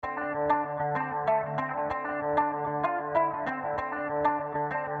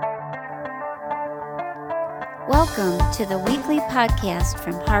Welcome to the weekly podcast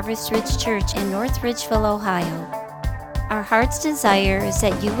from Harvest Ridge Church in North Ridgeville, Ohio. Our heart's desire is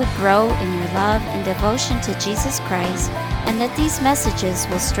that you would grow in your love and devotion to Jesus Christ, and that these messages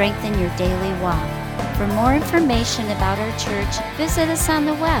will strengthen your daily walk. For more information about our church, visit us on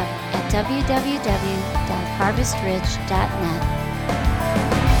the web at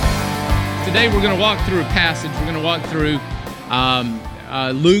www.harvestrridge.net. Today we're going to walk through a passage. We're going to walk through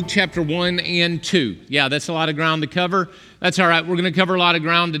Luke chapter 1 and 2. Yeah, that's a lot of ground to cover. That's all right. We're going to cover a lot of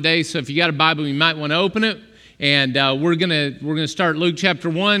ground today, so if you got a Bible, you might want to open it. And we're going to start Luke chapter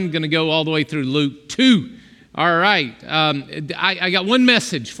 1, going to go all the way through Luke 2. All right. I got one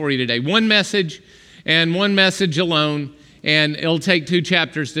message for you today. One message and one message alone. And it'll take 2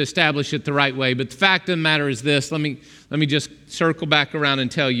 chapters to establish it the right way. But the fact of the matter is this. Let me just circle back around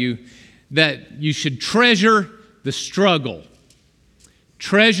and tell you that you should treasure the struggle.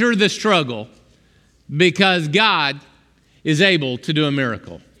 Treasure the struggle because God is able to do a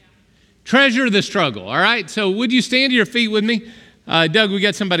miracle. Treasure the struggle, all right? So would you stand to your feet with me? Doug, we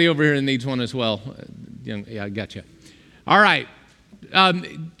got somebody over here that needs one as well. Yeah, I got you. All right.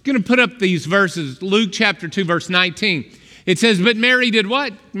 Going to put up these verses. Luke chapter 2, verse 19. It says, but Mary did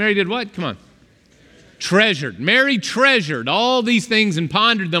what? Mary did what? Come on. Treasured. Mary treasured all these things and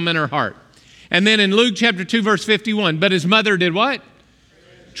pondered them in her heart. And then in Luke chapter 2, verse 51, but his mother did what?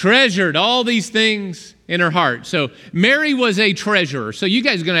 Treasured all these things in her heart. So Mary was a treasurer. So you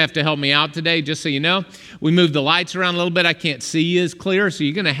guys are going to have to help me out today, just so you know. We moved the lights around a little bit. I can't see as clear, so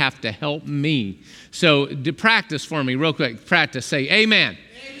you're going to have to help me. So practice for me real quick. Practice. Say amen.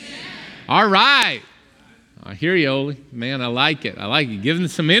 Amen. All right. I hear you, Oli. Man, I like it. I like it. Giving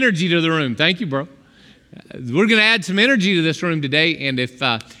some energy to the room. Thank you, bro. We're going to add some energy to this room today. And if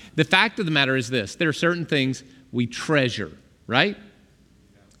the fact of the matter is this, there are certain things we treasure, right?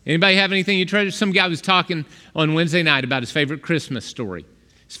 Anybody have anything you treasure? Some guy was talking on Wednesday night about his favorite Christmas story.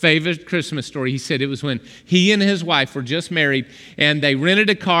 His favorite Christmas story, he said it was when he and his wife were just married and they rented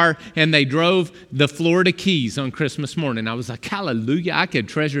a car and they drove the Florida Keys on Christmas morning. I was like, hallelujah, I could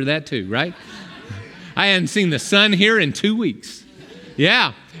treasure that too, right? I hadn't seen the sun here in 2 weeks.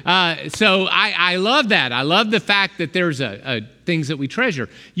 Yeah. So I love that. I love the fact that there's things that we treasure.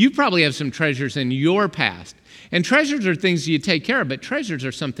 You probably have some treasures in your past. And treasures are things you take care of, but treasures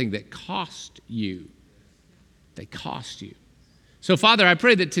are something that cost you. They cost you. So, Father, I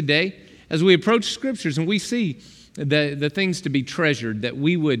pray that today, as we approach Scriptures and we see the things to be treasured, that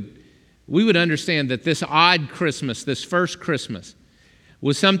we would understand that this odd Christmas, this first Christmas,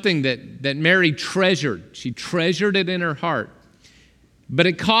 was something that Mary treasured. She treasured it in her heart. But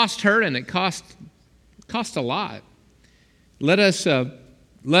it cost her, and it cost a lot. Let us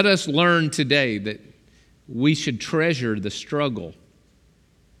learn today that we should treasure the struggle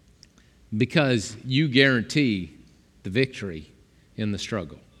because you guarantee the victory in the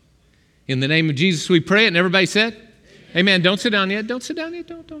struggle. In the name of Jesus, we pray it, and everybody said, amen. Don't sit down yet. Don't sit down yet.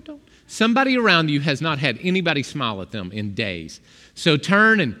 Don't. Somebody around you has not had anybody smile at them in days. So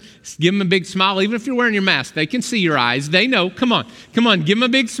turn and give them a big smile. Even if you're wearing your mask, they can see your eyes. They know. Come on. Give them a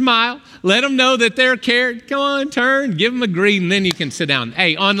big smile. Let them know that they're cared. Come on, turn. Give them a greet, and then you can sit down.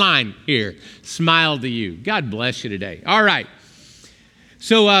 Hey, online here, smile to you. God bless you today. All right.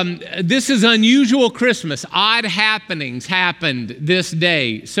 So this is unusual Christmas. Odd happenings happened this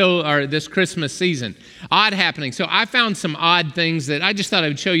day, or this Christmas season. Odd happenings. So I found some odd things that I just thought I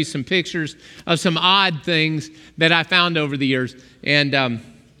would show you some pictures of some odd things that I found over the years. And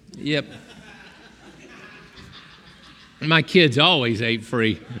yep, my kids always ate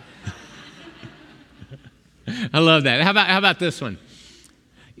free. I love that. How about this one?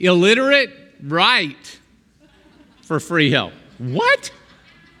 Illiterate right for free help. What?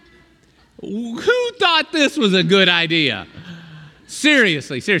 Who thought this was a good idea?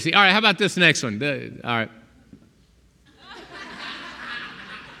 Seriously. All right, how about this next one? All right.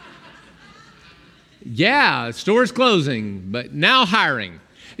 Yeah, store's closing, but now hiring.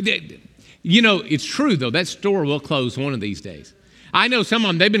 You know, it's true, though. That store will close one of these days. I know some of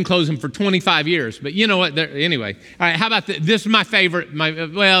them, they've been closing for 25 years, but you know what? Anyway. All right, how about this? This is my favorite,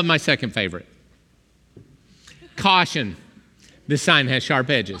 my second favorite. Caution. This sign has sharp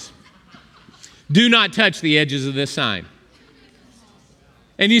edges. Do not touch the edges of this sign.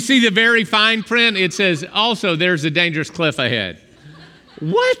 And you see the very fine print? It says, also, there's a dangerous cliff ahead.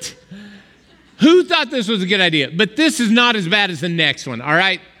 What? Who thought this was a good idea? But this is not as bad as the next one, all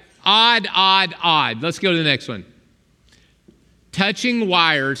right? Odd. Let's go to the next one. Touching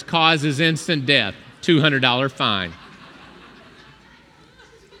wires causes instant death. $200 fine.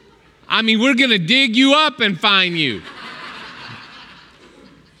 I mean, we're going to dig you up and fine you.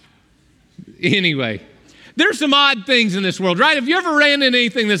 Anyway, There's some odd things in this world, right? Have you ever ran into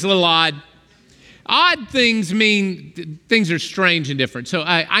anything that's a little odd? Odd things mean things are strange and different. So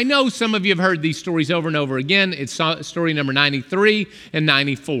I know some of you have heard these stories over and over again. It's story number 93 and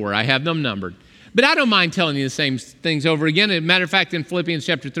 94. I have them numbered. But I don't mind telling you the same things over again. As a matter of fact, in Philippians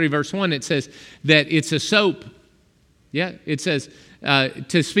chapter 3, verse 1, it says that it's a soap. Yeah, it says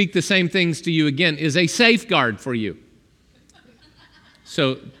to speak the same things to you again is a safeguard for you.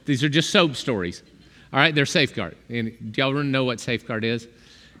 So these are just soap stories. All right, they're safeguard. And do y'all know what safeguard is?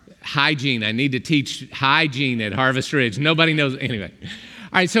 Hygiene. I need to teach hygiene at Harvest Ridge. Nobody knows. Anyway. All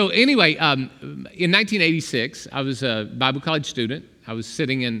right, so anyway, in 1986, I was a Bible college student. I was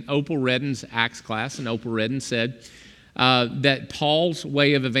sitting in Opal Redden's Acts class, and Opal Redden said that Paul's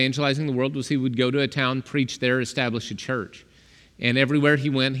way of evangelizing the world was he would go to a town, preach there, establish a church. And everywhere he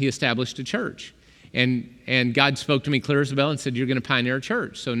went, he established a church. And God spoke to me clear as a bell and said, you're going to pioneer a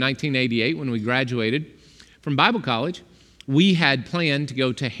church. So in 1988, when we graduated from Bible college, we had planned to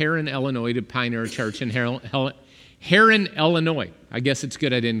go to Herrin, Illinois to pioneer a church in Herrin, Illinois. I guess it's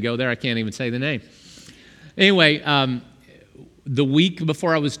good I didn't go there. I can't even say the name. Anyway, the week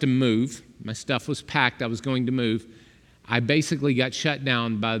before I was to move, my stuff was packed, I was going to move, I basically got shut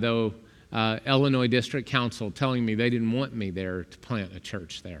down by the Illinois District Council telling me they didn't want me there to plant a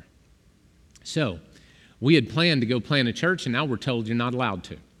church there. So we had planned to go plant a church, and now we're told you're not allowed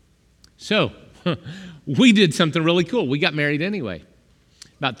to. So we did something really cool. We got married anyway.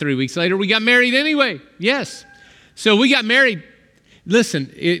 About 3 weeks later, we got married anyway. Yes. So we got married.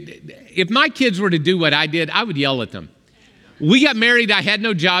 Listen, if my kids were to do what I did, I would yell at them. We got married. I had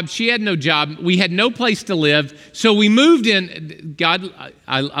no job. She had no job. We had no place to live. So we moved in. God,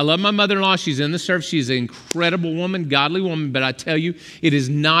 I love my mother-in-law. She's in the service. She's an incredible woman, godly woman. But I tell you, it is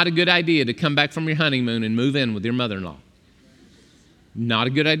not a good idea to come back from your honeymoon and move in with your mother-in-law. Not a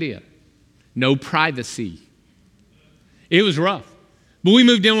good idea. No privacy. It was rough. But we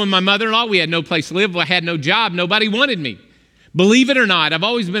moved in with my mother-in-law. We had no place to live. I had no job. Nobody wanted me. Believe it or not, I've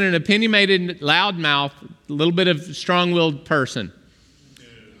always been an opinionated, loudmouth, a little bit of strong-willed person.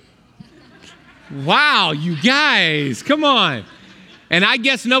 Wow, you guys, come on. And I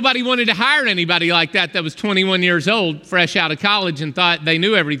guess nobody wanted to hire anybody like that was 21 years old, fresh out of college, and thought they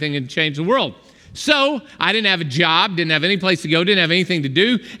knew everything and changed the world. So I didn't have a job, didn't have any place to go, didn't have anything to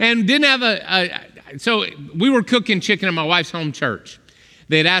do, and didn't have so we were cooking chicken at my wife's home church.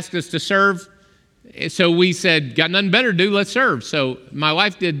 They had asked us to serve. So we said, got nothing better to do, let's serve. So my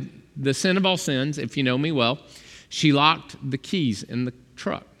wife did the sin of all sins, if you know me well. She locked the keys in the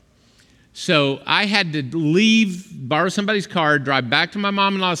truck. So I had to leave, borrow somebody's car, drive back to my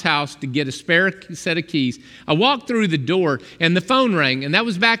mom-in-law's house to get a spare set of keys. I walked through the door and the phone rang, and that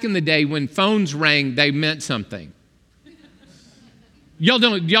was back in the day when phones rang, they meant something. Y'all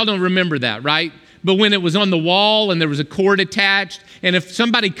don't remember that, right? But when it was on the wall and there was a cord attached, and if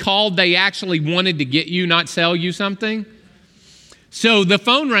somebody called, they actually wanted to get you, not sell you something. So the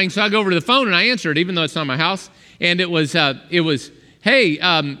phone rang, so I go over to the phone and I answer it, even though it's not my house. And it was, hey,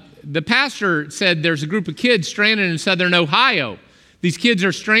 the pastor said there's a group of kids stranded in Southern Ohio. These kids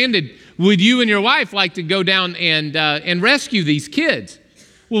are stranded. Would you and your wife like to go down and rescue these kids?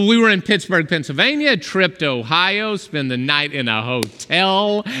 Well, we were in Pittsburgh, Pennsylvania, trip to Ohio, spend the night in a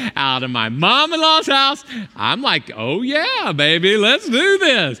hotel out of my mom-in-law's house. I'm like, oh yeah, baby, let's do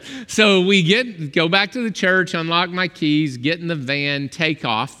this. So we go back to the church, unlock my keys, get in the van, take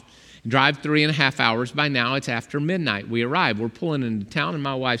off, drive 3.5 hours. By now, it's after midnight. We arrive. We're pulling into town, and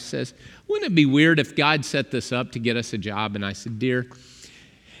my wife says, wouldn't it be weird if God set this up to get us a job? And I said, dear,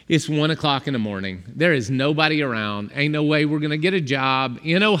 it's 1 o'clock in the morning. There is nobody around. Ain't no way we're going to get a job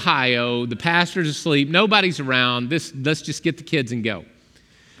in Ohio. The pastor's asleep. Nobody's around. Let's just get the kids and go.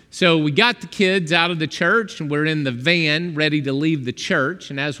 So we got the kids out of the church, and we're in the van ready to leave the church.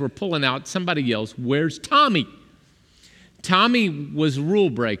 And as we're pulling out, somebody yells, where's Tommy? Tommy was a rule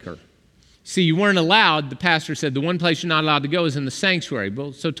breaker. See, you weren't allowed, the pastor said, the one place you're not allowed to go is in the sanctuary.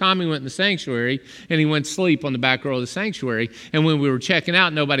 Well, so Tommy went in the sanctuary, and he went to sleep on the back row of the sanctuary. And when we were checking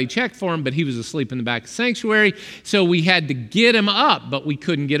out, nobody checked for him, but he was asleep in the back of the sanctuary. So we had to get him up, but we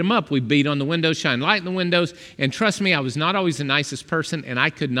couldn't get him up. We beat on the windows, shined light in the windows. And trust me, I was not always the nicest person, and I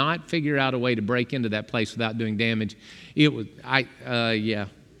could not figure out a way to break into that place without doing damage. Yeah.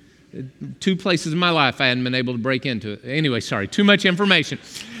 2 places in my life I hadn't been able to break into it. Anyway, sorry, too much information.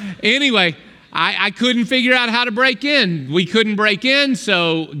 Anyway, I couldn't figure out how to break in. We couldn't break in,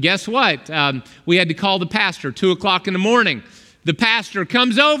 so guess what? We had to call the pastor, 2 o'clock in the morning. The pastor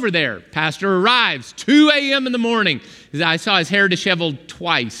comes over there. Pastor arrives 2 a.m. in the morning. I saw his hair disheveled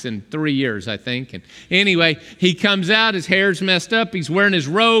twice in 3 years, I think. And anyway, he comes out. His hair's messed up. He's wearing his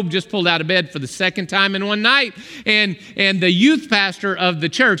robe, just pulled out of bed for the second time in one night. And the youth pastor of the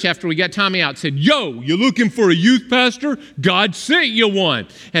church, after we got Tommy out, said, "Yo, you looking for a youth pastor? God sent you one."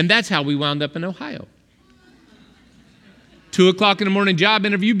 And that's how we wound up in Ohio. 2 o'clock in the morning job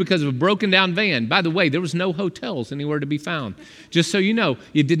interview because of a broken down van. By the way, there was no hotels anywhere to be found. Just so you know,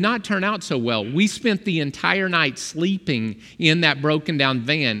 it did not turn out so well. We spent the entire night sleeping in that broken down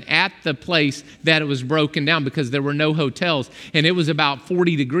van at the place that it was broken down because there were no hotels. And it was about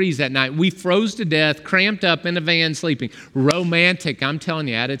 40 degrees that night. We froze to death, cramped up in a van sleeping. Romantic, I'm telling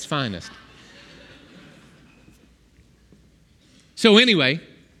you, at its finest. So anyway,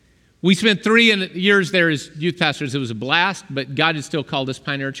 we spent 3 years there as youth pastors. It was a blast, but God had still called us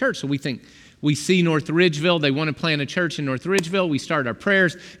Pioneer Church. So we think, we see North Ridgeville. They want to plant a church in North Ridgeville. We start our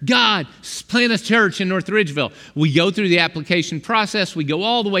prayers. God, plant a church in North Ridgeville. We go through the application process. We go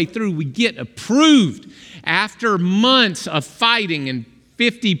all the way through. We get approved after months of fighting and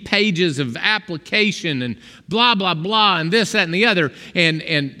 50 pages of application and blah, blah, blah, and this, that, and the other. And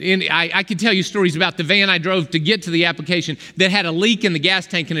I could tell you stories about the van I drove to get to the application that had a leak in the gas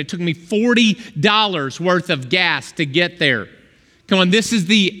tank, and it took me $40 worth of gas to get there. Come on, this is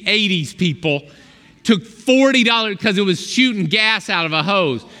the 80s, people. Took $40 because it was shooting gas out of a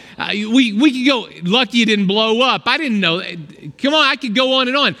hose. We could go, lucky it didn't blow up. I didn't know. Come on, I could go on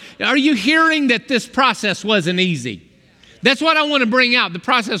and on. Are you hearing that this process wasn't easy? That's what I want to bring out. The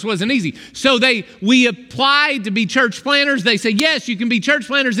process wasn't easy. So we applied to be church planters. They said, yes, you can be church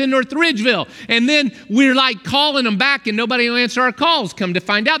planters in North Ridgeville. And then we're like calling them back and nobody will answer our calls. Come to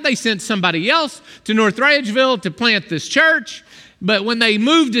find out they sent somebody else to North Ridgeville to plant this church. But when they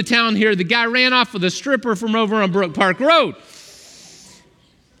moved to town here, the guy ran off with a stripper from over on Brook Park Road.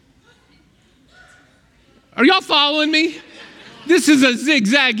 Are y'all following me? This is a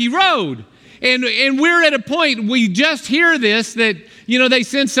zigzaggy road. And we're at a point, we just hear this, that, they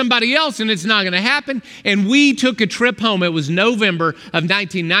sent somebody else and it's not going to happen. And we took a trip home. It was November of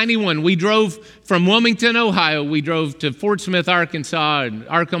 1991. We drove from Wilmington, Ohio. We drove to Fort Smith, Arkansas, and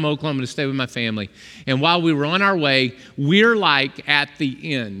Arkham, Oklahoma to stay with my family. And while we were on our way, we're like at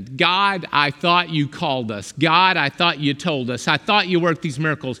the end. God, I thought you called us. God, I thought you told us. I thought you worked these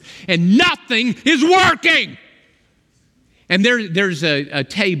miracles. And nothing is working. And there's a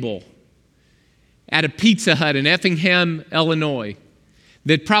table at a Pizza Hut in Effingham, Illinois,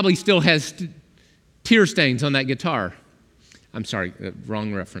 that probably still has tear stains on that guitar. I'm sorry,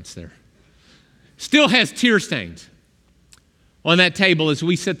 wrong reference there. Still has tear stains on that table as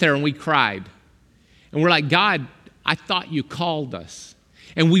we sit there and we cried. And we're like, God, I thought you called us.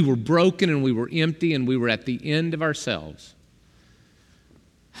 And we were broken and we were empty and we were at the end of ourselves.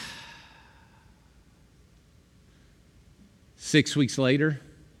 6 weeks later,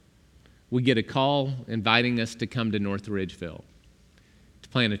 we get a call inviting us to come to North Ridgeville to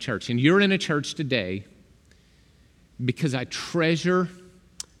plant a church. And you're in a church today because I treasure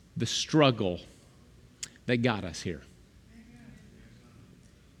the struggle that got us here.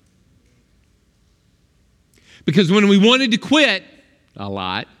 Because when we wanted to quit a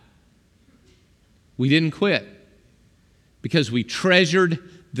lot, we didn't quit because we treasured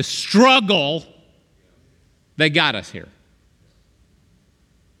the struggle that got us here.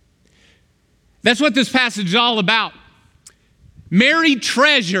 That's what this passage is all about. Mary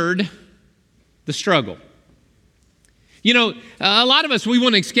treasured the struggle. A lot of us, we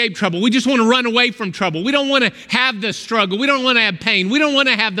want to escape trouble. We just want to run away from trouble. We don't want to have the struggle. We don't want to have pain. We don't want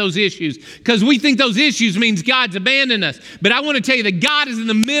to have those issues because we think those issues means God's abandoned us. But I want to tell you that God is in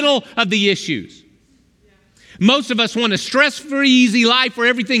the middle of the issues. Most of us want a stress-free, easy life where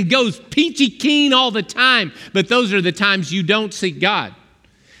everything goes peachy keen all the time. But those are the times you don't seek God.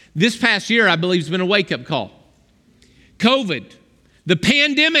 This past year, I believe, has been a wake-up call. COVID, the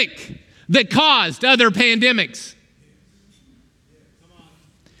pandemic that caused other pandemics.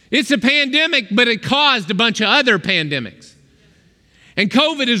 It's a pandemic, but it caused a bunch of other pandemics. And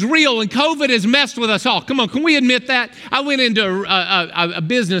COVID is real, and COVID has messed with us all. Come on, can we admit that? I went into a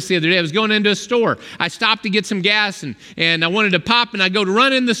business the other day. I was going into a store. I stopped to get some gas, and I wanted to pop, and I go to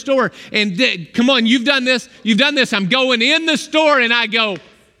run in the store. And come on, you've done this. I'm going in the store, and I go,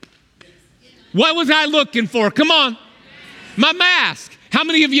 what was I looking for? Come on. My mask. How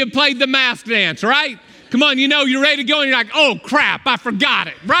many of you have played the mask dance, right? Come on, you're ready to go and you're like, oh crap, I forgot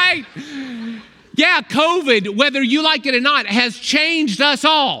it, right? Yeah, COVID, whether you like it or not, has changed us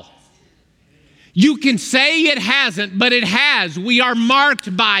all. You can say it hasn't, but it has. We are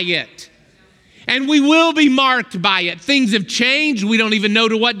marked by it. And we will be marked by it. Things have changed. We don't even know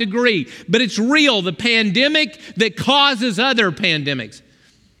to what degree. But it's real, the pandemic that causes other pandemics.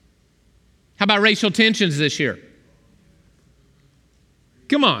 How about racial tensions this year?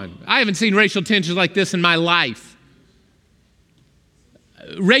 Come on. I haven't seen racial tensions like this in my life.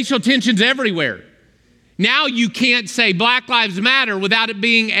 Racial tensions everywhere. Now you can't say Black Lives Matter without it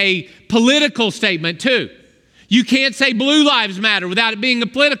being a political statement too. You can't say Blue Lives Matter without it being a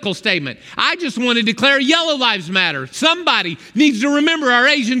political statement. I just want to declare Yellow Lives Matter. Somebody needs to remember our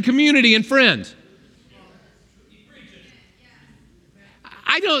Asian community and friends.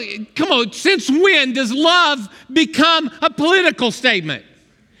 Come on, since when does love become a political statement?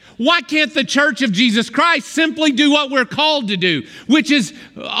 Why can't the Church of Jesus Christ simply do what we're called to do, which is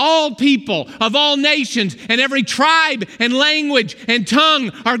all people of all nations and every tribe and language and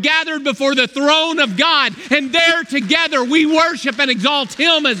tongue are gathered before the throne of God, and there together we worship and exalt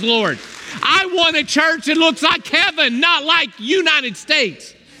Him as Lord. I want a church that looks like heaven, not like United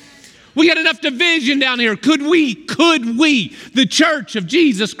States. We got enough division down here. Could we, the Church of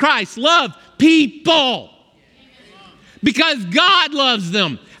Jesus Christ, love people? Because God loves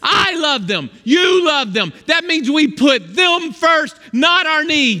them. I love them. You love them. That means we put them first, not our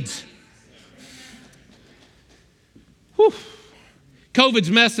needs. Whew. COVID's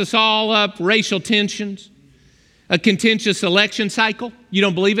messed us all up. Racial tensions. A contentious election cycle. You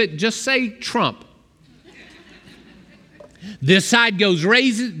don't believe it? Just say Trump. This side goes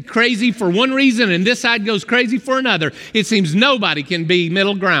crazy for one reason, and this side goes crazy for another. It seems nobody can be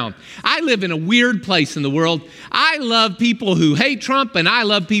middle ground. I live in a weird place in the world. I love people who hate Trump, and I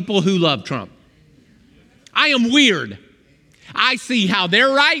love people who love Trump. I am weird. I see how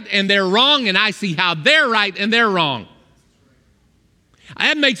they're right and they're wrong, and I see how they're right and they're wrong.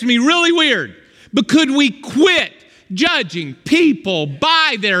 That makes me really weird. But could we quit judging people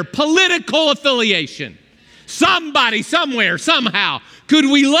by their political affiliation? Somebody, somewhere, somehow. Could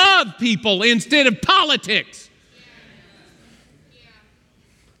we love people instead of politics?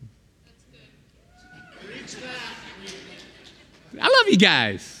 I love you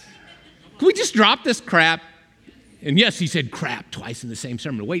guys. Can we just drop this crap? And yes, he said crap twice in the same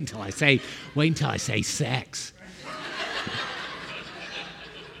sermon. Wait until I say sex.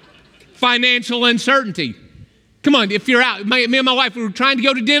 Financial uncertainty. Come on, if you're out. Me and my wife, we were trying to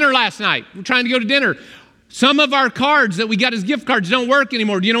go to dinner last night. Some of our cards that we got as gift cards don't work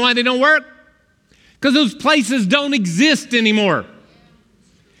anymore. Do you know why they don't work? Because those places don't exist anymore.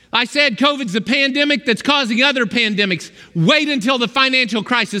 I said COVID's a pandemic that's causing other pandemics. Wait until the financial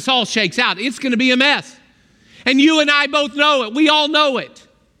crisis all shakes out. It's going to be a mess. And you and I both know it. We all know it.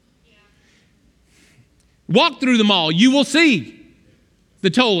 Walk through the mall. You will see the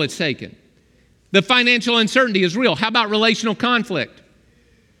toll it's taken. The financial uncertainty is real. How about relational conflict?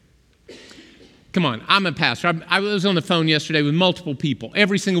 Come on, I'm a pastor. I was on the phone yesterday with multiple people.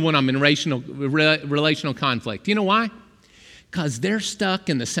 Every single one of them in relational conflict. You know why? Because they're stuck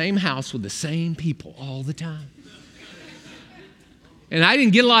in the same house with the same people all the time. And I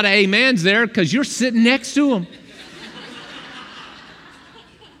didn't get a lot of amens there because you're sitting next to them.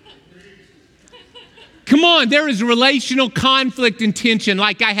 Come on, there is relational conflict and tension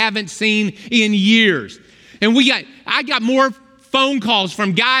like I haven't seen in years. And I got more phone calls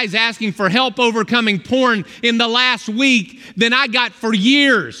from guys asking for help overcoming porn in the last week than I got for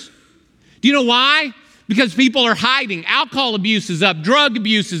years. Do you know why? Because people are hiding. Alcohol abuse is up. Drug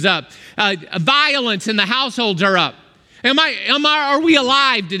abuse is up. Violence in the households are up. Are we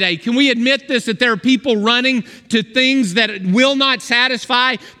alive today? Can we admit this, that there are people running to things that will not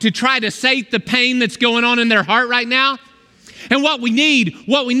satisfy to try to sate the pain that's going on in their heart right now? And what we need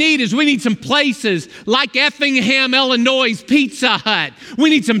is we need some places like Effingham, Illinois' Pizza Hut. We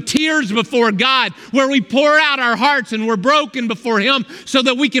need some tears before God where we pour out our hearts and we're broken before Him so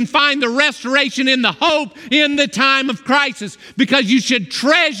that we can find the restoration in the hope in the time of crisis, because you should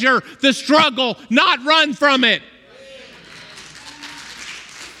treasure the struggle, not run from it.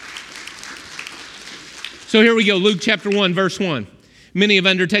 So here we go, Luke chapter 1, verse 1. Many have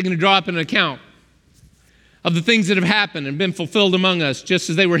undertaken to draw up an account of the things that have happened and been fulfilled among us, just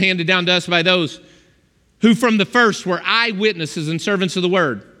as they were handed down to us by those who from the first were eyewitnesses and servants of the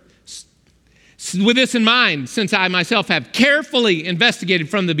word. With this in mind, since I myself have carefully investigated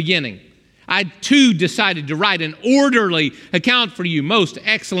from the beginning, I too decided to write an orderly account for you, most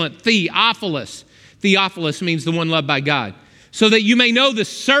excellent Theophilus. Theophilus means the one loved by God. So that you may know the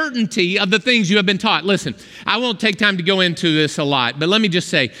certainty of the things you have been taught. Listen, I won't take time to go into this a lot, but let me just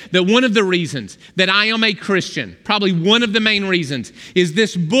say that one of the reasons that I am a Christian, probably one of the main reasons, is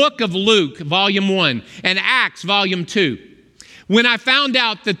this book of Luke, volume 1, and Acts, volume 2. when I found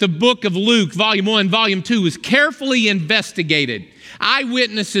out that the book of Luke, volume 1, volume 2, was carefully investigated.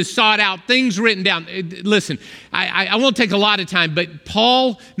 Eyewitnesses sought out, things written down. Listen, I won't take a lot of time, but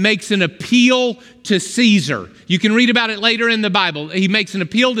Paul makes an appeal to Caesar. You can read about it later in the Bible. He makes an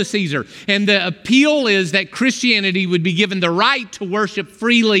appeal to Caesar. And the appeal is that Christianity would be given the right to worship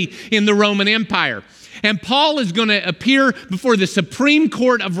freely in the Roman Empire. And Paul is going to appear before the Supreme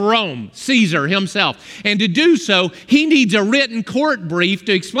Court of Rome, Caesar himself. And to do so, he needs a written court brief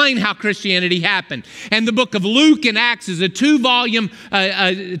to explain how Christianity happened. And the book of Luke and Acts is a 2-volume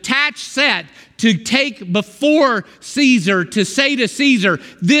attached set to take before Caesar, to say to Caesar,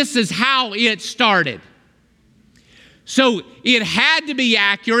 this is how it started. So it had to be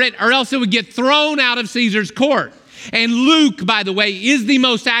accurate, or else it would get thrown out of Caesar's court. And Luke, by the way, is the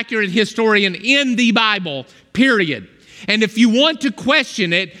most accurate historian in the Bible, period. And if you want to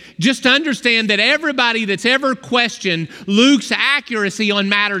question it, just understand that everybody that's ever questioned Luke's accuracy on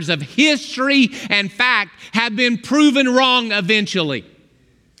matters of history and fact have been proven wrong eventually.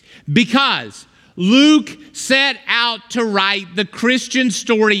 Because Luke set out to write the Christian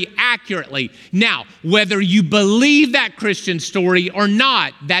story accurately. Now, whether you believe that Christian story or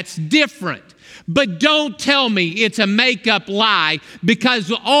not, that's different. But don't tell me it's a make-up lie,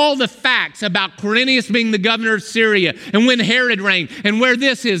 because all the facts about Quirinius being the governor of Syria and when Herod reigned and where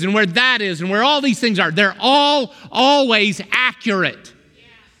this is and where that is and where all these things are, they're all always accurate.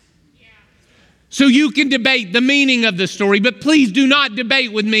 So you can debate the meaning of the story, but please do not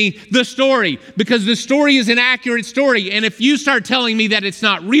debate with me the story, because the story is an accurate story. And if you start telling me that it's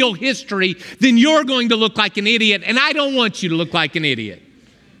not real history, then you're going to look like an idiot, and I don't want you to look like an idiot.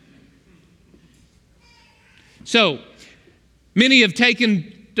 So many have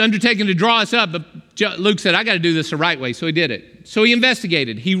undertaken to draw us up, but Luke said, I got to do this the right way. So he did it. So he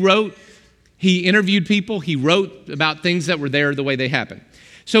investigated. He wrote, he interviewed people. He wrote about things that were there the way they happened.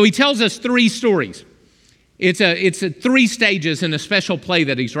 So he tells us 3 stories. It's 3 stages in a special play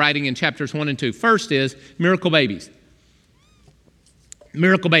that he's writing in chapters 1 and 2. First is miracle babies.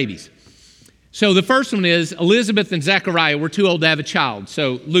 Miracle babies. So the first one is Elizabeth and Zechariah were too old to have a child.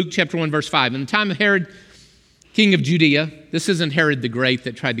 So Luke chapter 1, verse 5. In the time of Herod, king of Judea, this isn't Herod the Great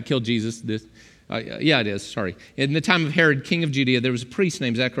that tried to kill Jesus. Yeah, it is, sorry. In the time of Herod, king of Judea, there was a priest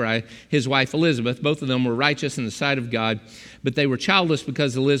named Zechariah, his wife Elizabeth. Both of them were righteous in the sight of God, but they were childless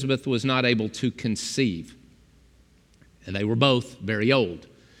because Elizabeth was not able to conceive. And they were both very old.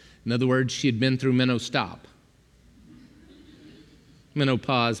 In other words, she had been through menostop.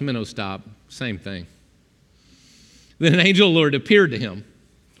 Menopause, menostop, same thing. Then an angel of the Lord appeared to him.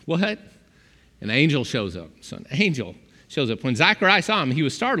 What? An angel shows up. So an angel shows up. When Zechariah saw him, he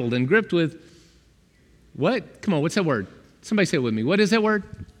was startled and gripped with, what? Come on, what's that word? Somebody say it with me. What is that word?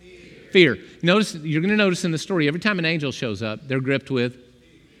 Fear. You're going to notice in the story, every time an angel shows up, they're gripped with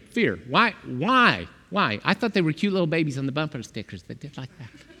fear. Why? I thought they were cute little babies on the bumper stickers that did like that.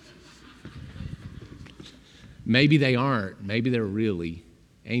 Maybe they aren't. Maybe they're really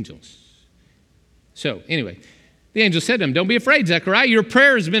angels. So anyway, the angel said to him, don't be afraid, Zechariah. Your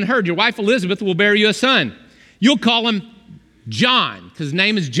prayer has been heard. Your wife Elizabeth will bear you a son. You'll call him John, because his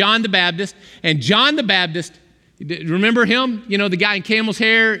name is John the Baptist. And John the Baptist, remember him? You know, the guy in camel's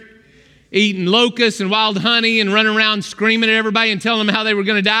hair, eating locusts and wild honey and running around screaming at everybody and telling them how they were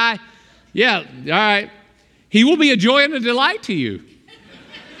going to die? Yeah, all right. He will be a joy and a delight to you.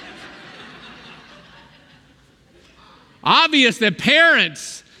 Obvious that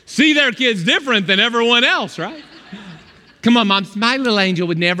parents see their kids different than everyone else, right? Come on, Mom, my little angel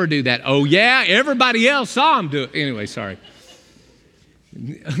would never do that. Oh, yeah? Everybody else saw him do it. Anyway, sorry.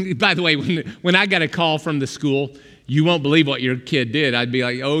 By the way, when I got a call from the school, you won't believe what your kid did. I'd be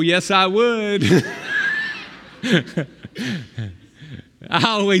like, oh, yes, I would. I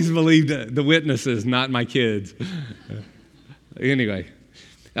always believed the witnesses, not my kids. Anyway.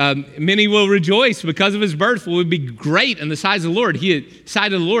 Many will rejoice because of his birth, will be great in the sight of the Lord.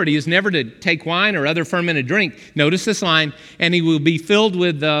 He is never to take wine or other fermented drink. Notice this line, and he will be filled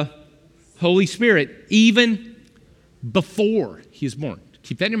with the Holy Spirit even before he is born.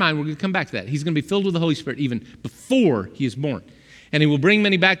 Keep that in your mind. We're going to come back to that. He's going to be filled with the Holy Spirit even before he is born. And he will bring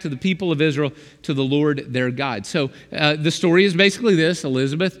many back to the people of Israel, to the Lord their God. So the story is basically this.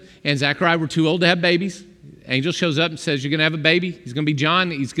 Elizabeth and Zechariah were too old to have babies. Angel shows up and says, you're going to have a baby. He's going to be John.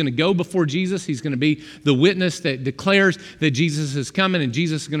 He's going to go before Jesus. He's going to be the witness that declares that Jesus is coming, and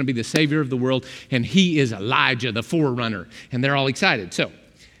Jesus is going to be the Savior of the world, and he is Elijah, the forerunner. And they're all excited. So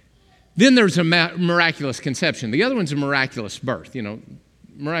then there's a miraculous conception. The other one's a miraculous birth. You know,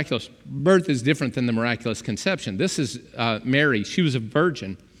 miraculous birth is different than the miraculous conception. This is Mary. She was a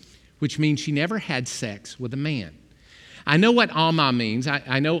virgin, which means she never had sex with a man. I know what Alma means.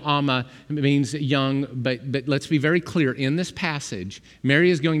 I know Alma means young, but let's be very clear. In this passage, Mary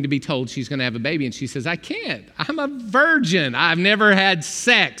is going to be told she's going to have a baby, and she says, I can't. I'm a virgin. I've never had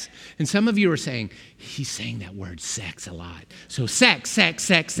sex. And some of you are saying, he's saying that word sex a lot. So sex, sex,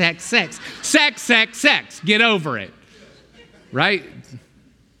 sex, sex, sex, sex, sex, sex. Get over it, right?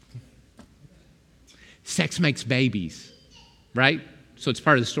 Sex makes babies, right? So it's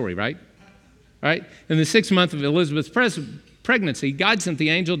part of the story, right? Right? In the 6th month of Elizabeth's pregnancy, God sent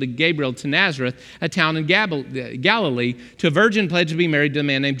the angel to Gabriel to Nazareth, a town in Galilee, to a virgin pledged to be married to a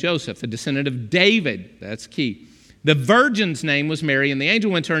man named Joseph, a descendant of David. That's key. The virgin's name was Mary, and the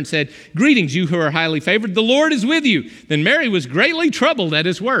angel went to her and said, Greetings, you who are highly favored. The Lord is with you. Then Mary was greatly troubled at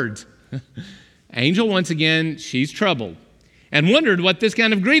his words. Angel, once again, she's troubled and wondered what this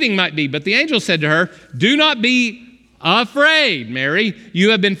kind of greeting might be. But the angel said to her, Do not be afraid, Mary. You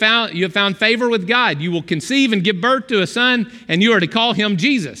have found favor with God. You will conceive and give birth to a son, and you are to call him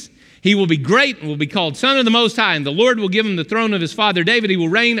Jesus. He will be great and will be called Son of the Most High, and the Lord will give him the throne of his father David. He will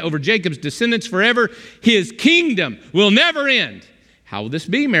reign over Jacob's descendants forever. His kingdom will never end. How will this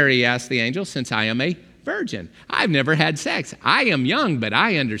be, Mary asked the angel, since I am a virgin? I've never had sex. I am young, but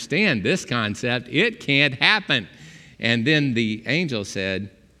I understand this concept. It can't happen. And then the angel said,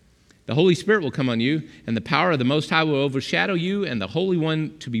 The Holy Spirit will come on you, and the power of the Most High will overshadow you, and the Holy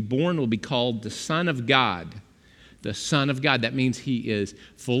One to be born will be called the Son of God. The Son of God. That means he is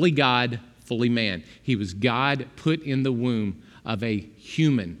fully God, fully man. He was God put in the womb of a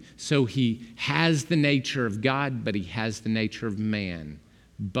human. So he has the nature of God, but he has the nature of man.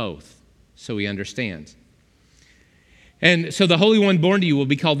 Both. So he understands. And so the Holy One born to you will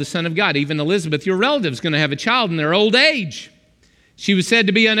be called the Son of God. Even Elizabeth, your relative, is going to have a child in their old age. She was said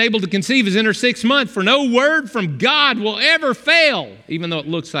to be unable to conceive is in her 6th month, for no word from God will ever fail, even though it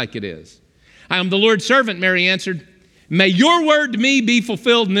looks like it is. I am the Lord's servant, Mary answered. May your word to me be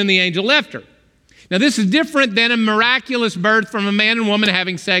fulfilled. And then the angel left her. Now, this is different than a miraculous birth from a man and woman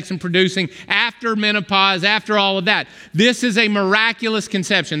having sex and producing after menopause, after all of that. This is a miraculous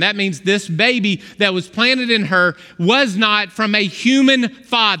conception. That means this baby that was planted in her was not from a human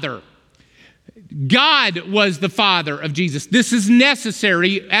father. God was the father of Jesus. This is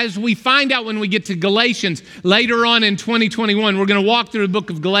necessary, as we find out when we get to Galatians later on in 2021. We're going to walk through the book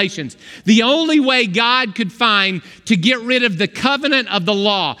of Galatians. The only way God could find to get rid of the covenant of the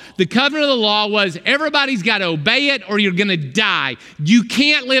law. The covenant of the law was everybody's got to obey it or you're going to die. You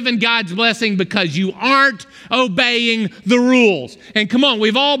can't live in God's blessing because you aren't obeying the rules. And come on,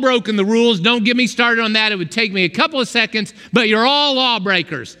 we've all broken the rules. Don't get me started on that. It would take me a couple of seconds, but you're all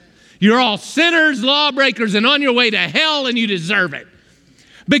lawbreakers. You're all sinners, lawbreakers, and on your way to hell, and you deserve it.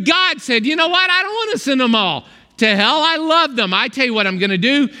 But God said, you know what? I don't want to send them all to hell. I love them. I tell you what I'm going to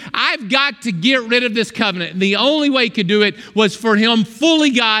do. I've got to get rid of this covenant. And the only way he could do it was for him,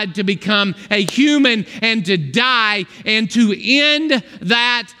 fully God, to become a human and to die and to end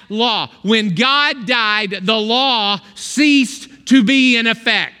that law. When God died, the law ceased to be in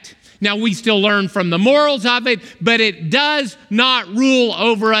effect. Now, we still learn from the morals of it, but it does not rule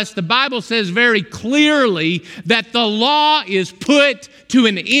over us. The Bible says very clearly that the law is put to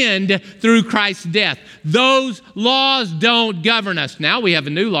an end through Christ's death. Those laws don't govern us. Now we have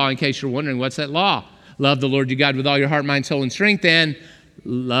a new law, in case you're wondering, what's that law? Love the Lord your God with all your heart, mind, soul, and strength, and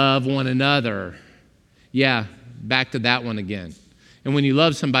love one another. Yeah, back to that one again. And when you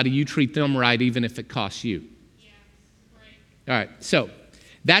love somebody, you treat them right, even if it costs you. Yeah, right. All right, so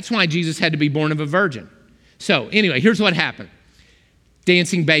that's why Jesus had to be born of a virgin. So anyway, here's what happened.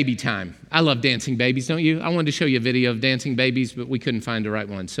 Dancing baby time. I love dancing babies, don't you? I wanted to show you a video of dancing babies, but we couldn't find the right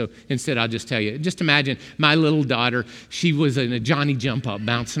one. So instead, I'll just tell you. Just imagine my little daughter, she was in a Johnny jump up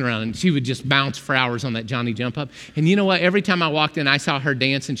bouncing around, and she would just bounce for hours on that Johnny jump up. And you know what? Every time I walked in, I saw her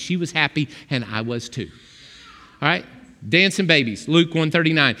dancing. She was happy, and I was too. All right? Dancing babies, Luke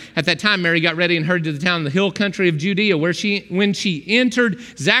 1:39. At that time, Mary got ready and hurried to the town in the hill country of Judea, when she entered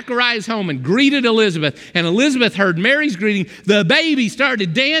Zachariah's home and greeted Elizabeth. And Elizabeth heard Mary's greeting. The baby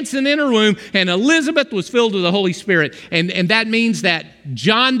started dancing in her womb, and Elizabeth was filled with the Holy Spirit. And that means that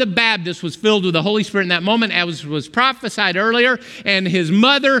John the Baptist was filled with the Holy Spirit in that moment, as was prophesied earlier. And his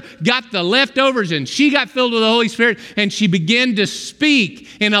mother got the leftovers, and she got filled with the Holy Spirit, and she began to speak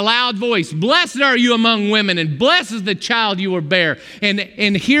in a loud voice. Blessed are you among women, and blessed is the child you will bear.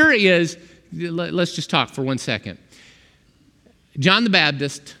 And here is, let's just talk for 1 second. John the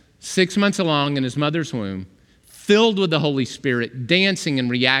Baptist, 6 months along in his mother's womb, filled with the Holy Spirit, dancing in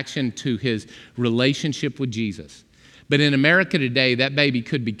reaction to his relationship with Jesus. But in America today, that baby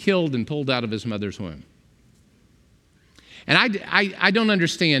could be killed and pulled out of his mother's womb. And I don't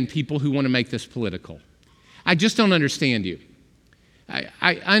understand people who want to make this political. I just don't understand you.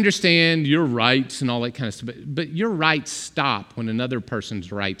 I understand your rights and all that kind of stuff, but your rights stop when another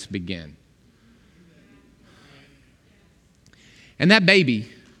person's rights begin. And that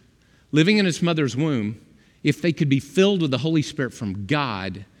baby, living in its mother's womb, if they could be filled with the Holy Spirit from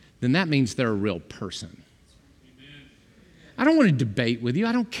God, then that means they're a real person. I don't want to debate with you.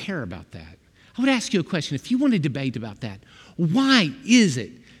 I don't care about that. I would ask you a question. If you want to debate about that, why is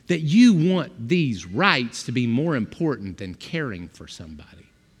it that you want these rights to be more important than caring for somebody?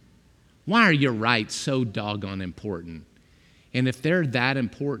 Why are your rights so doggone important? And if they're that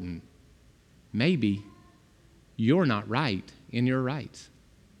important, maybe you're not right in your rights.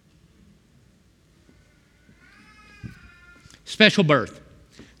 Special birth.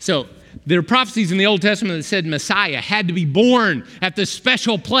 So there are prophecies in the Old Testament that said Messiah had to be born at this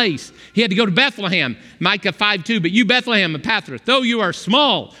special place. He had to go to Bethlehem, Micah 5:2. But you, Bethlehem Ephrathah, though you are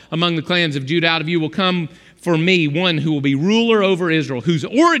small among the clans of Judah, out of you will come for me one who will be ruler over Israel, whose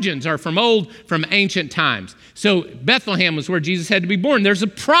origins are from ancient times. So Bethlehem was where Jesus had to be born. There's a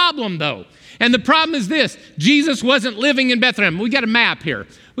problem, though. And the problem is this: Jesus wasn't living in Bethlehem. We got a map here.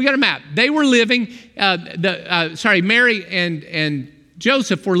 We got a map. They were living, Mary and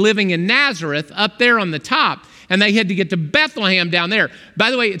Joseph were living in Nazareth up there on the top, and they had to get to Bethlehem down there. By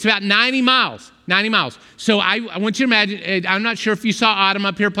the way, it's about 90 miles. 90 miles. So I want you to imagine, I'm not sure if you saw Autumn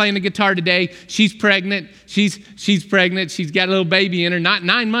up here playing the guitar today. She's pregnant. She's pregnant. She's got a little baby in her. Not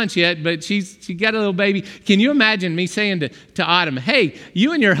 9 months yet, but she got a little baby. Can you imagine me saying to Autumn, hey,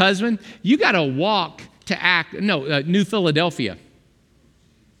 you and your husband, you got to walk to New Philadelphia.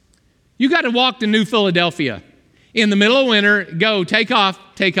 You got to walk to New Philadelphia. In the middle of winter, go, take off.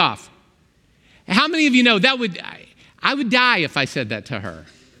 How many of you know I would die if I said that to her?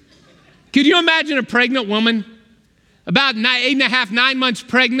 Could you imagine a pregnant woman, about 8.5, 9 months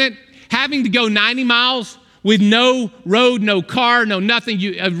pregnant, having to go 90 miles with no road, no car, no nothing?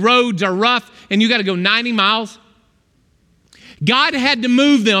 Roads are rough, and you got to go 90 miles. God had to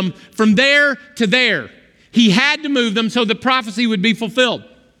move them from there to there. He had to move them so the prophecy would be fulfilled.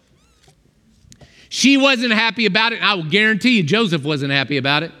 She wasn't happy about it. I will guarantee you Joseph wasn't happy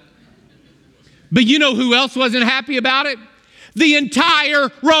about it. But you know who else wasn't happy about it? The entire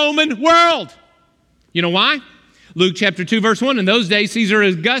Roman world. You know why? Luke chapter 2, verse 1, in those days, Caesar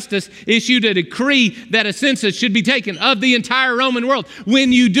Augustus issued a decree that a census should be taken of the entire Roman world.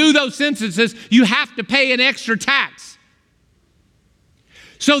 When you do those censuses, you have to pay an extra tax.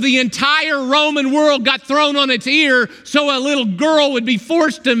 So the entire Roman world got thrown on its ear so a little girl would be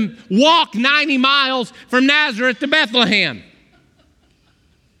forced to walk 90 miles from Nazareth to Bethlehem.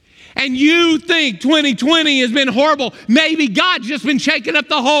 And you think 2020 has been horrible. Maybe God's just been shaking up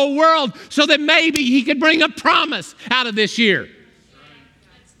the whole world so that maybe he could bring a promise out of this year.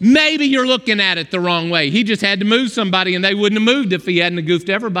 Maybe you're looking at it the wrong way. He just had to move somebody, and they wouldn't have moved if he hadn't goofed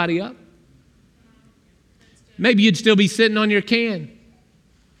everybody up. Maybe you'd still be sitting on your can,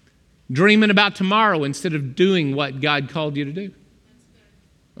 dreaming about tomorrow instead of doing what God called you to do.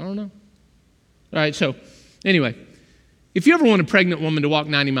 I don't know. All right, so anyway, if you ever want a pregnant woman to walk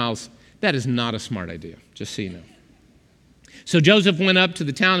 90 miles, that is not a smart idea, just so you know. So Joseph went up to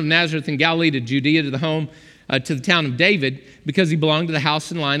the town of Nazareth in Galilee, to Judea, to the town of David, because he belonged to the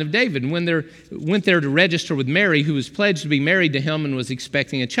house and line of David, and went there to register with Mary, who was pledged to be married to him and was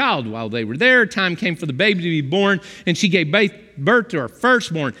expecting a child. While they were there, time came for the baby to be born, and she gave birth to her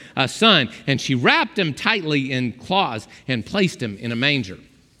firstborn, a son, and she wrapped him tightly in cloths and placed him in a manger.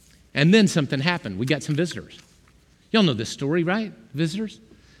 And then something happened. We got some visitors. Y'all know this story, right? Visitors.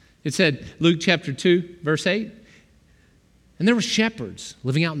 It said, Luke chapter 2, verse 8, and there were shepherds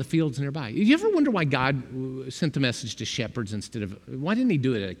living out in the fields nearby. You ever wonder why God sent the message to shepherds why didn't he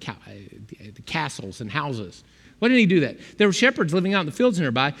do it at castles and houses? Why didn't he do that? There were shepherds living out in the fields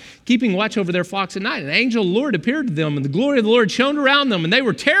nearby, keeping watch over their flocks at night. An angel of the Lord appeared to them, and the glory of the Lord shone around them, and they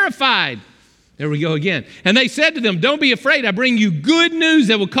were terrified. There we go again. And they said to them, don't be afraid. I bring you good news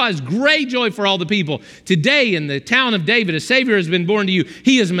that will cause great joy for all the people. Today in the town of David, a Savior has been born to you.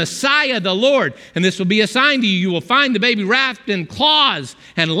 He is Messiah the Lord. And this will be a sign to you. You will find the baby wrapped in cloths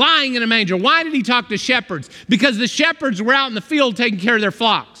and lying in a manger. Why did he talk to shepherds? Because the shepherds were out in the field taking care of their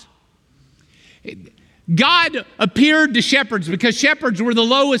flocks. God appeared to shepherds because shepherds were the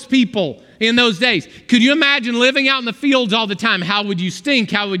lowest people in those days. Could you imagine living out in the fields all the time? How would you stink?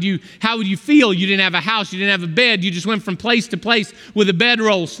 How would you feel? You didn't have a house. You didn't have a bed. You just went from place to place with a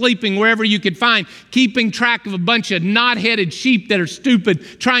bedroll, sleeping wherever you could find, keeping track of a bunch of knot-headed sheep that are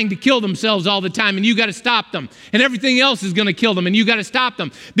stupid, trying to kill themselves all the time, and you got to stop them. And everything else is going to kill them, and you got to stop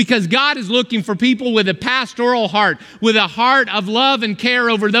them. Because God is looking for people with a pastoral heart, with a heart of love and care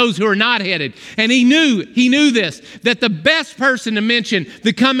over those who are knot-headed. And he knew this, that the best person to mention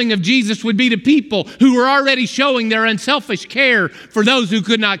the coming of Jesus would be to people who were already showing their unselfish care for those who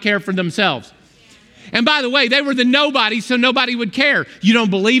could not care for themselves. And by the way, they were the nobody, so nobody would care. You don't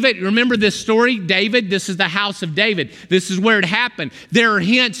believe it? Remember this story? David, this is the house of David. This is where it happened. There are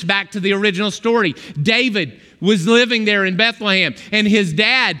hints back to the original story. David was living there in Bethlehem, and his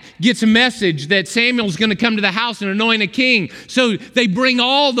dad gets a message that Samuel's going to come to the house and anoint a king. So they bring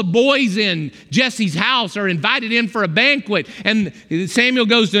all the boys in Jesse's house, are invited in for a banquet, and Samuel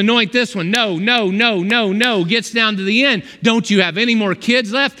goes to anoint this one. No. Gets down to the end. Don't you have any more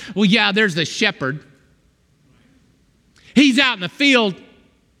kids left? Well, yeah, there's the shepherd. He's out in the field.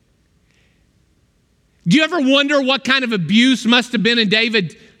 Do you ever wonder what kind of abuse must have been in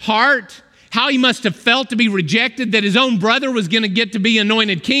David's heart? How he must have felt to be rejected, that his own brother was going to get to be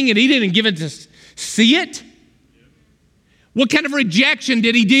anointed king and he didn't give it to see it? What kind of rejection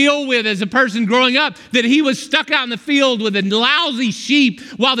did he deal with as a person growing up, that he was stuck out in the field with a lousy sheep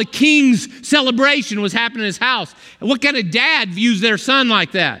while the king's celebration was happening in his house? And what kind of dad views their son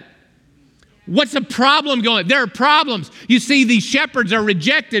like that? What's the problem going? There are problems. You see, these shepherds are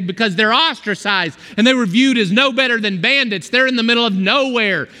rejected because they're ostracized and they were viewed as no better than bandits. They're in the middle of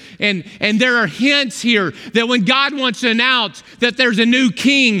nowhere. And there are hints here that when God wants to announce that there's a new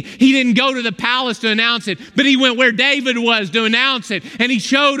king, he didn't go to the palace to announce it, but he went where David was to announce it. And he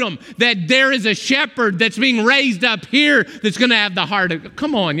showed them that there is a shepherd that's being raised up here that's going to have the heart of,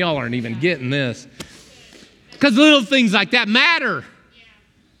 come on, y'all aren't even getting this. Because little things like that matter.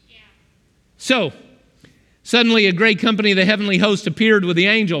 So, suddenly a great company of the heavenly host appeared with the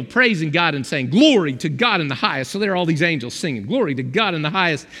angel, praising God and saying, glory to God in the highest. So there are all these angels singing, glory to God in the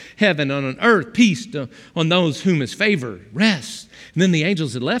highest heaven, and on earth, peace on those whom his favor rests. And then the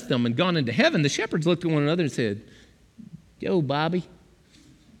angels had left them and gone into heaven. The shepherds looked at one another and said, yo, Bobby,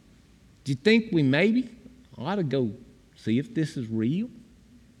 do you think we maybe ought to go see if this is real?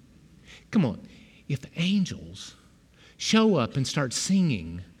 Come on, if the angels show up and start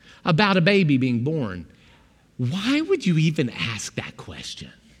singing about a baby being born, why would you even ask that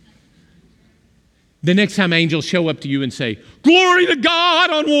question? The next time angels show up to you and say, glory to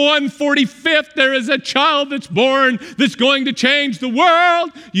God on 145th, there is a child that's born that's going to change the world,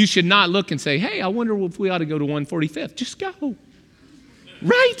 you should not look and say, hey, I wonder if we ought to go to 145th. Just go.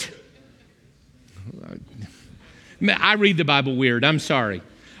 Right? I read the Bible weird. I'm sorry.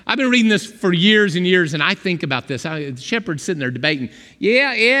 I've been reading this for years and years, and I think about this. The shepherd's sitting there debating,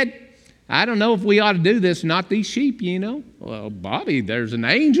 yeah, Ed, I don't know if we ought to do this, not these sheep, you know. Well, Bobby, there's an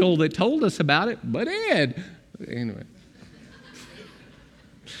angel that told us about it, but Ed. Anyway.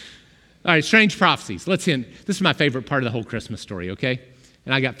 All right, strange prophecies. Let's end. This is my favorite part of the whole Christmas story, okay?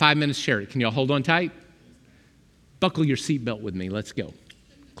 And I got 5 minutes to share it. Can y'all hold on tight? Buckle your seatbelt with me. Let's go.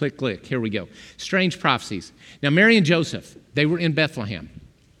 Click, click. Here we go. Strange prophecies. Now, Mary and Joseph, they were in Bethlehem.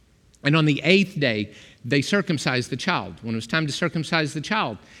 And on the 8th day, they circumcised the child. When it was time to circumcise the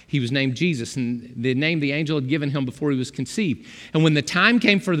child, he was named Jesus, and the name the angel had given him before he was conceived. And when the time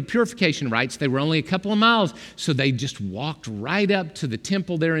came for the purification rites, they were only a couple of miles, so they just walked right up to the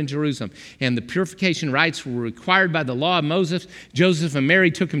temple there in Jerusalem. And the purification rites were required by the law of Moses. Joseph and Mary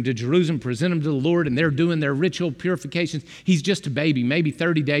took him to Jerusalem, presented him to the Lord, and they're doing their ritual purifications. He's just a baby, maybe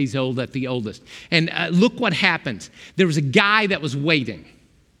 30 days old at the oldest. And look what happens. There was a guy that was waiting.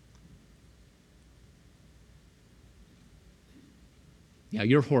 Yeah,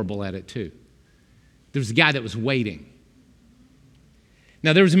 you're horrible at it too. There was a guy that was waiting.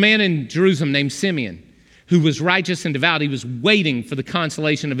 Now, there was a man in Jerusalem named Simeon who was righteous and devout. He was waiting for the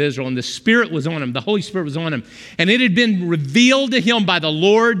consolation of Israel, and the Spirit was on him. The Holy Spirit was on him. And it had been revealed to him by the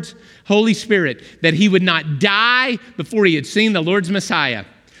Lord's Holy Spirit that he would not die before he had seen the Lord's Messiah.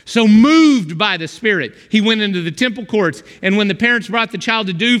 So moved by the Spirit, he went into the temple courts. And when the parents brought the child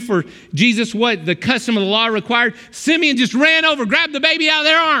to do for Jesus what the custom of the law required, Simeon just ran over, grabbed the baby out of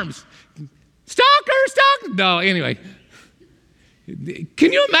their arms. Stalker. No, anyway.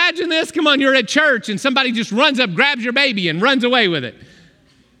 Can you imagine this? Come on, you're at church and somebody just runs up, grabs your baby and runs away with it.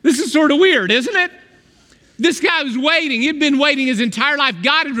 This is sort of weird, isn't it? This guy was waiting. He'd been waiting his entire life.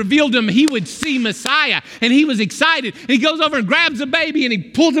 God had revealed to him he would see Messiah, and he was excited. And he goes over and grabs the baby, and he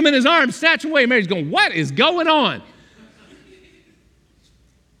pulls him in his arms, snatches him away. And Mary's going, what is going on?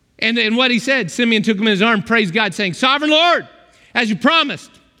 And what he said, Simeon took him in his arm, praised God, saying, Sovereign Lord, as you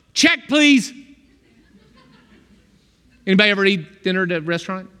promised, check, please. Anybody ever eat dinner at a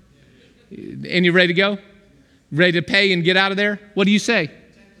restaurant? And you ready to go? Ready to pay and get out of there? What do you say?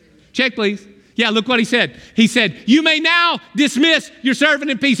 Check, please. Yeah, look what he said. He said, you may now dismiss your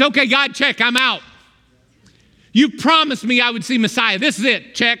servant in peace. Okay, God, check, I'm out. You promised me I would see Messiah. This is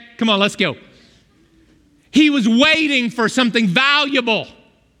it. Check. Come on, let's go. He was waiting for something valuable.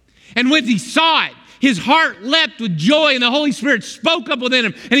 And when he saw it, his heart leapt with joy, and the Holy Spirit spoke up within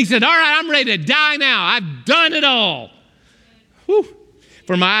him. And he said, all right, I'm ready to die now. I've done it all. Whew.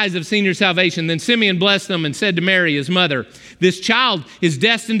 For my eyes have seen your salvation. Then Simeon blessed them and said to Mary, his mother, this child is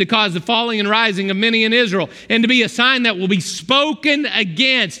destined to cause the falling and rising of many in Israel, and to be a sign that will be spoken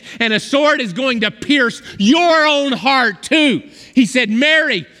against. And a sword is going to pierce your own heart too. He said,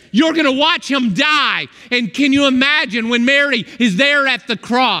 Mary, you're going to watch him die. And can you imagine when Mary is there at the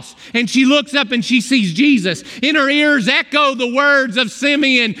cross and she looks up and she sees Jesus? In her ears echo the words of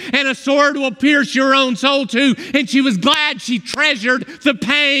Simeon, and a sword will pierce your own soul too. And she was glad she treasured the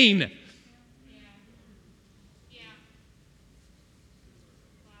pain.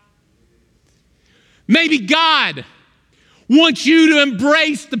 Maybe God wants you to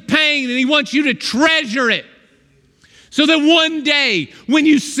embrace the pain, and he wants you to treasure it. So that one day, when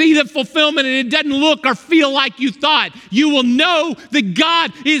you see the fulfillment and it doesn't look or feel like you thought, you will know that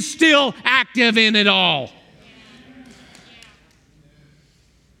God is still active in it all.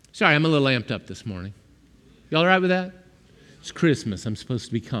 Sorry, I'm a little amped up this morning. Y'all all right with that? It's Christmas. I'm supposed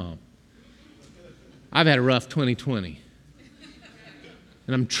to be calm. I've had a rough 2020.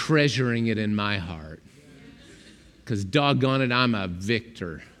 And I'm treasuring it in my heart. Because doggone it, I'm a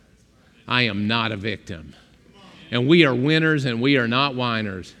victor. I am not a victim. And we are winners and we are not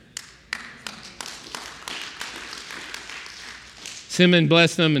whiners. Simeon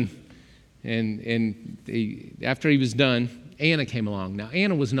blessed them, and after he was done, Anna came along. Now,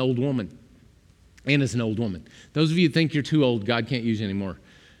 Anna was an old woman. Anna's an old woman. Those of you who think you're too old, God can't use you anymore.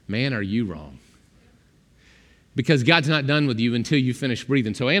 Man, are you wrong. Because God's not done with you until you finish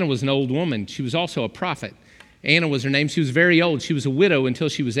breathing. So Anna was an old woman. She was also a prophet. Anna was her name. She was very old. She was a widow until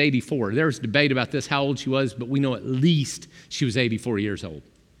she was 84. There was debate about this, how old she was, but we know at least she was 84 years old.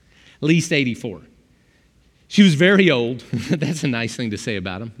 At least 84. She was very old. That's a nice thing to say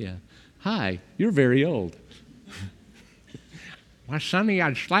about him. Yeah. Hi, you're very old. Why, Sonny,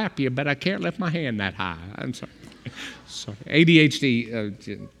 I'd slap you, but I can't lift my hand that high. I'm sorry. Sorry.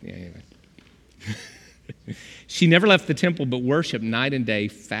 ADHD. Anyway. She never left the temple but worshiped night and day,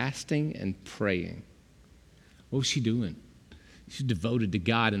 fasting and praying. What was she doing? She's devoted to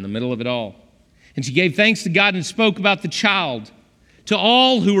God in the middle of it all. And she gave thanks to God and spoke about the child to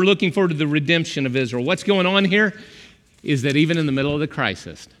all who were looking forward to the redemption of Israel. What's going on here is that even in the middle of the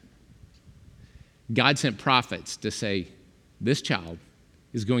crisis, God sent prophets to say, this child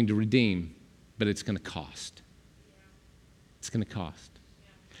is going to redeem, but it's going to cost. It's going to cost.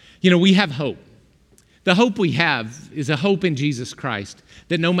 You know, we have hope. The hope we have is a hope in Jesus Christ,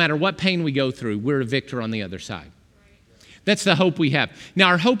 that no matter what pain we go through, we're a victor on the other side. That's the hope we have. Now,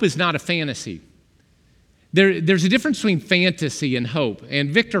 our hope is not a fantasy. There's a difference between fantasy and hope. And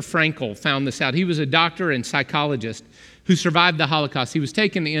Viktor Frankl found this out. He was a doctor and psychologist who survived the Holocaust. He was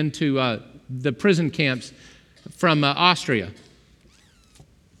taken into the prison camps from Austria.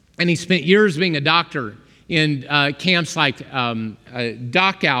 And he spent years being a doctor in camps like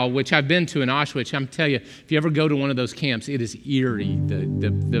Dachau, which I've been to in Auschwitz. I'm telling you, if you ever go to one of those camps, it is eerie.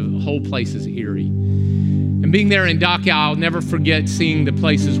 The whole place is eerie. And being there in Dachau, I'll never forget seeing the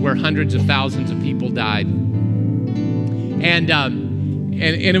places where hundreds of thousands of people died. And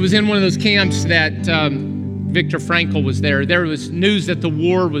it was in one of those camps that Viktor Frankl was there. There was news that the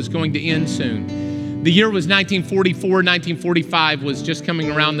war was going to end soon. The year was 1944. 1945 was just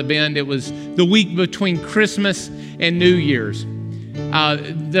coming around the bend. It was the week between Christmas and New Year's.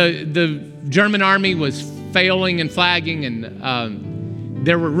 The German army was failing and flagging, and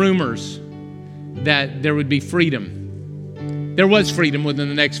there were rumors that there would be freedom. There was freedom within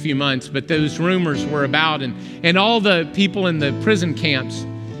the next few months, but those rumors were about, and all the people in the prison camps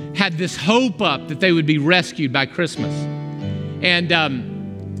had this hope up that they would be rescued by Christmas. And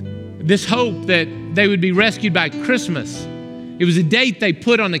this hope that they would be rescued by Christmas, it was a date they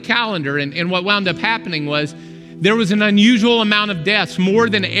put on the calendar, and what wound up happening was there was an unusual amount of deaths, more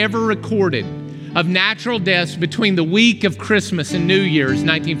than ever recorded, of natural deaths between the week of Christmas and New Year's,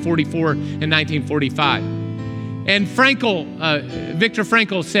 1944 and 1945. And Viktor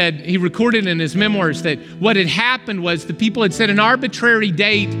Frankl said, he recorded in his memoirs that what had happened was the people had set an arbitrary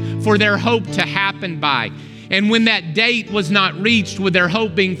date for their hope to happen by. And when that date was not reached with their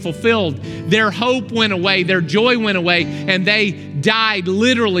hope being fulfilled, their hope went away, their joy went away, and they died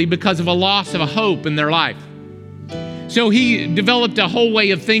literally because of a loss of a hope in their life. So he developed a whole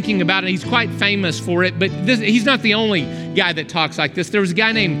way of thinking about it. He's quite famous for it, but he's not the only guy that talks like this. There was a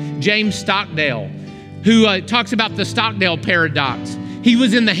guy named James Stockdale who talks about the Stockdale paradox. He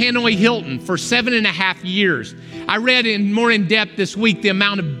was in the Hanoi Hilton for 7.5 years. I read more in depth this week the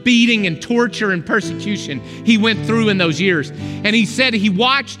amount of beating and torture and persecution he went through in those years. And he said he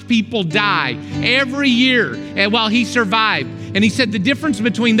watched people die every year while he survived. And he said the difference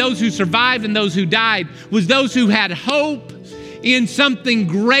between those who survived and those who died was those who had hope in something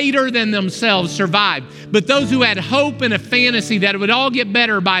greater than themselves survived. But those who had hope in a fantasy that it would all get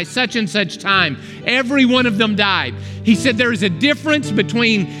better by such and such time, every one of them died. He said there is a difference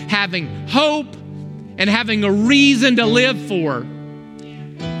between having hope and having a reason to live for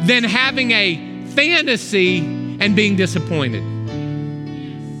than having a fantasy and being disappointed.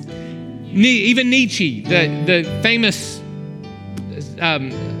 Even Nietzsche, the famous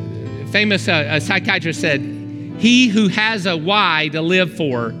psychiatrist, said, "He who has a why to live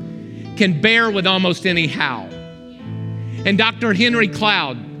for can bear with almost any how." And Dr. Henry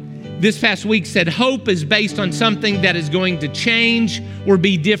Cloud this past week said, "Hope is based on something that is going to change or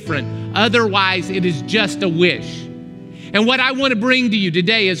be different. Otherwise, it is just a wish." And what I want to bring to you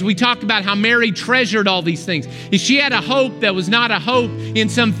today as we talk about how Mary treasured all these things is she had a hope that was not a hope in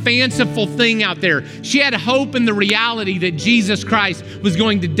some fanciful thing out there. She had a hope in the reality that Jesus Christ was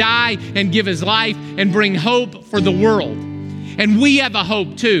going to die and give his life and bring hope for the world. And we have a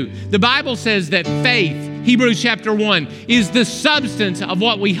hope too. The Bible says that faith, Hebrews chapter 1, is the substance of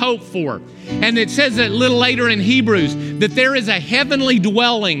what we hope for. And it says a little later in Hebrews that there is a heavenly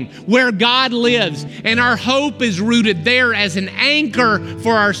dwelling where God lives, and our hope is rooted there as an anchor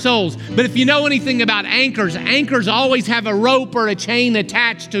for our souls. But if you know anything about anchors, anchors always have a rope or a chain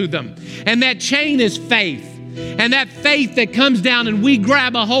attached to them. And that chain is faith. And that faith that comes down and we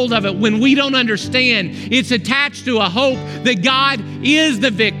grab a hold of it when we don't understand, it's attached to a hope that God is the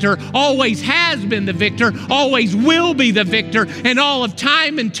victor, always has been the victor, always will be the victor, and all of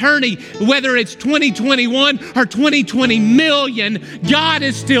time and eternity, whether it's 2021 or 2020 million, God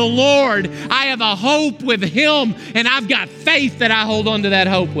is still Lord. I have a hope with him, and I've got faith that I hold on to that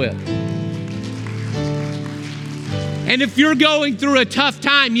hope with. And if you're going through a tough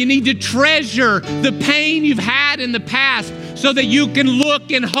time, you need to treasure the pain you've had in the past so that you can look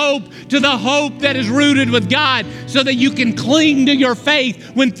in hope to the hope that is rooted with God, so that you can cling to your faith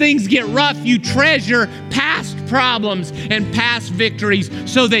when things get rough. You treasure past problems and past victories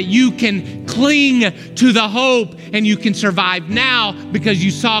so that you can cling to the hope and you can survive now because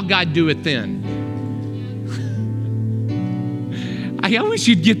you saw God do it then. I wish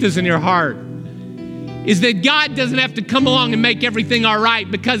you'd get this in your heart. Is that God doesn't have to come along and make everything all right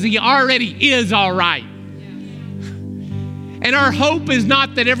because he already is all right. And our hope is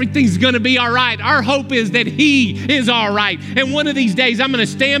not that everything's going to be all right. Our hope is that he is all right. And one of these days I'm going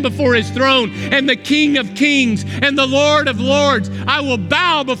to stand before his throne, and the King of Kings and the Lord of Lords, I will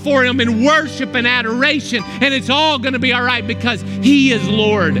bow before him in worship and adoration, and it's all going to be all right because he is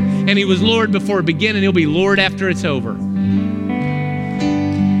Lord. And he was Lord before it began, and he'll be Lord after it's over.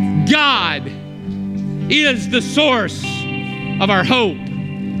 God is the source of our hope,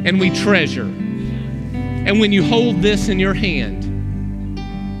 and we treasure. And when you hold this in your hand,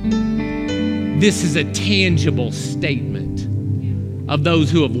 this is a tangible statement of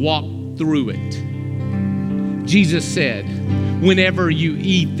those who have walked through it. Jesus said, whenever you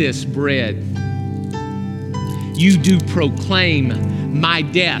eat this bread, you do proclaim my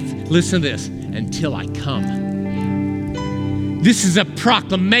death, listen to this, until I come. This is a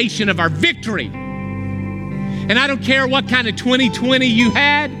proclamation of our victory. And I don't care what kind of 2020 you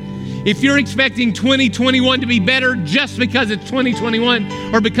had. If you're expecting 2021 to be better just because it's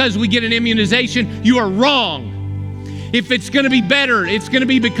 2021 or because we get an immunization, you are wrong. If it's going to be better, it's going to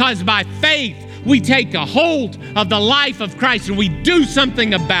be because by faith we take a hold of the life of Christ and we do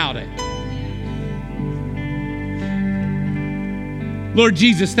something about it. Lord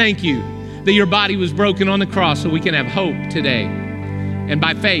Jesus, thank you that your body was broken on the cross so we can have hope today. And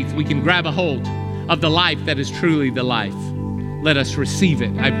by faith we can grab a hold of the life that is truly the life. Let us receive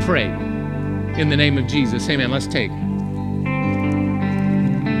it, I pray, in the name of Jesus. Amen. Let's take.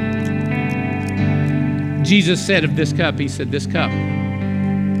 Jesus said of this cup, he said, this cup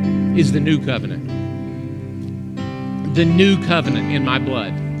is the new covenant. The new covenant in my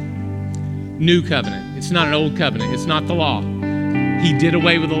blood. New covenant. It's not an old covenant. It's not the law. He did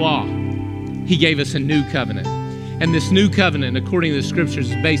away with the law. He gave us a new covenant. And this new covenant, according to the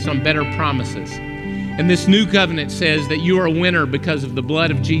scriptures, is based on better promises. And this new covenant says that you are a winner because of the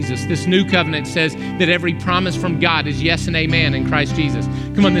blood of Jesus. This new covenant says that every promise from God is yes and amen in Christ Jesus.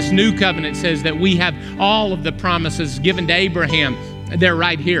 Come on, this new covenant says that we have all of the promises given to Abraham. They're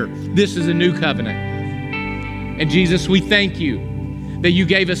right here. This is a new covenant. And Jesus, we thank you that you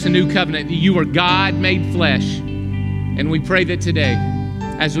gave us a new covenant, that you are God made flesh. And we pray that today,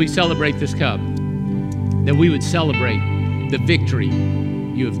 as we celebrate this cup, that we would celebrate the victory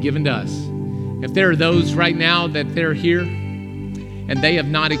you have given to us. If there are those right now that they're here and they have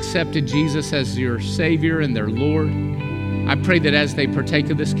not accepted Jesus as your Savior and their Lord, I pray that as they partake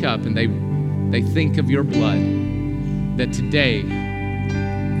of this cup and they think of your blood, that today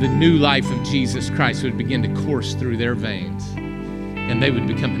the new life of Jesus Christ would begin to course through their veins and they would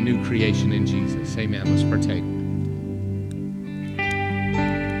become a new creation in Jesus. Amen. Let's partake.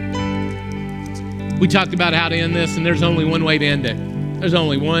 We talked about how to end this, and there's only one way to end it. There's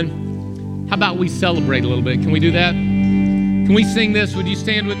only one. How about we celebrate a little bit? Can we do that? Can we sing this? Would you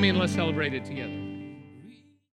stand with me and let's celebrate it together?